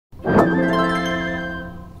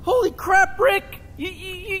crap, Rick!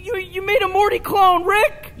 You made a Morty clone,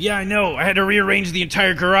 Rick! Yeah, I know. I had to rearrange the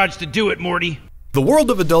entire garage to do it, Morty. The world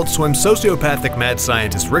of Adult Swim sociopathic mad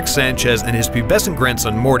scientist Rick Sanchez and his pubescent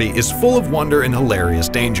grandson Morty is full of wonder and hilarious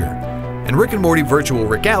danger. And Rick and Morty Virtual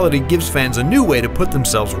Rick-ality gives fans a new way to put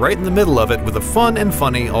themselves right in the middle of it with a fun and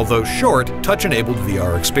funny, although short, touch-enabled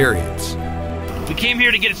VR experience. We came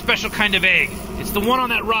here to get a special kind of egg. It's the one on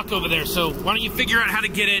that rock over there, so why don't you figure out how to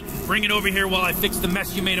get it and bring it over here while I fix the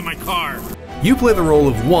mess you made in my car. You play the role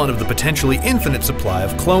of one of the potentially infinite supply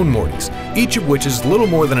of clone Mortys, each of which is little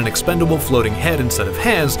more than an expendable floating head and set of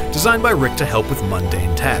hands designed by Rick to help with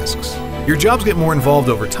mundane tasks. Your jobs get more involved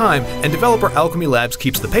over time, and developer Alchemy Labs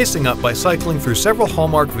keeps the pacing up by cycling through several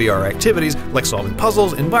hallmark VR activities like solving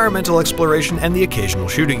puzzles, environmental exploration, and the occasional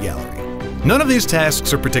shooting gallery. None of these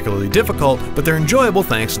tasks are particularly difficult, but they're enjoyable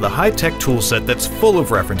thanks to the high-tech toolset that's full of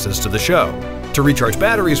references to the show. To recharge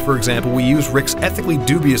batteries, for example, we use Rick's ethically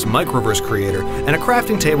dubious microverse creator, and a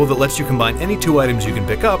crafting table that lets you combine any two items you can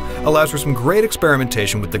pick up allows for some great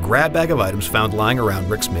experimentation with the grab bag of items found lying around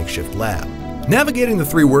Rick's makeshift lab. Navigating the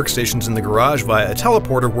 3 workstations in the garage via a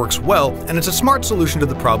teleporter works well, and it's a smart solution to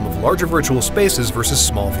the problem of larger virtual spaces versus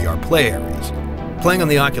small VR play areas. Playing on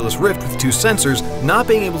the Oculus Rift with 2 sensors, not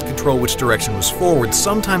being able to control which direction was forward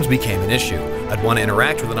sometimes became an issue. I'd want to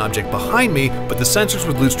interact with an object behind me, but the sensors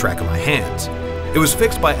would lose track of my hands. It was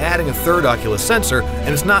fixed by adding a 3rd Oculus sensor,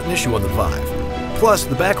 and it's not an issue on the Vive. Plus,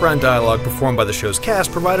 the background dialogue performed by the show's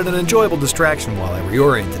cast provided an enjoyable distraction while I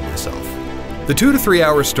reoriented myself. The 2 to 3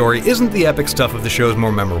 hour story isn't the epic stuff of the show's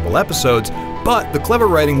more memorable episodes, but the clever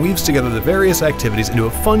writing weaves together the various activities into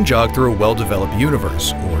a fun jog through a well-developed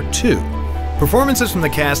universe, or 2. Performances from the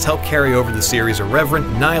cast help carry over the series' irreverent,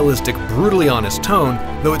 nihilistic, brutally honest tone,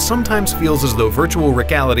 though it sometimes feels as though Virtual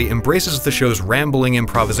Rick-ality embraces the show's rambling,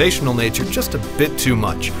 improvisational nature just a bit too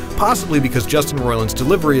much, possibly because Justin Roiland's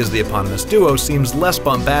delivery as the eponymous duo seems less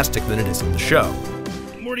bombastic than it is in the show.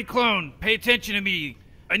 Morty clone, pay attention to me.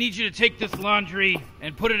 I need you to take this laundry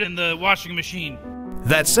and put it in the washing machine.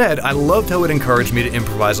 That said, I loved how it encouraged me to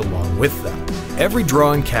improvise along with them. Every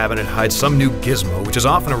drawing cabinet hides some new gizmo, which is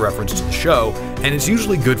often a reference to the show, and it's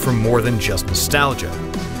usually good for more than just nostalgia.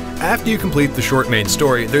 After you complete the short main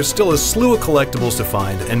story, there's still a slew of collectibles to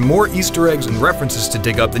find, and more Easter eggs and references to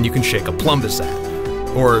dig up than you can shake a plumbus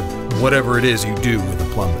at. Or whatever it is you do with a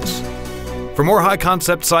plumbus. For more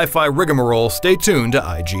high-concept sci-fi rigmarole, stay tuned to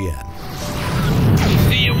IGN.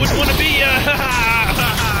 See, you wouldn't want to be,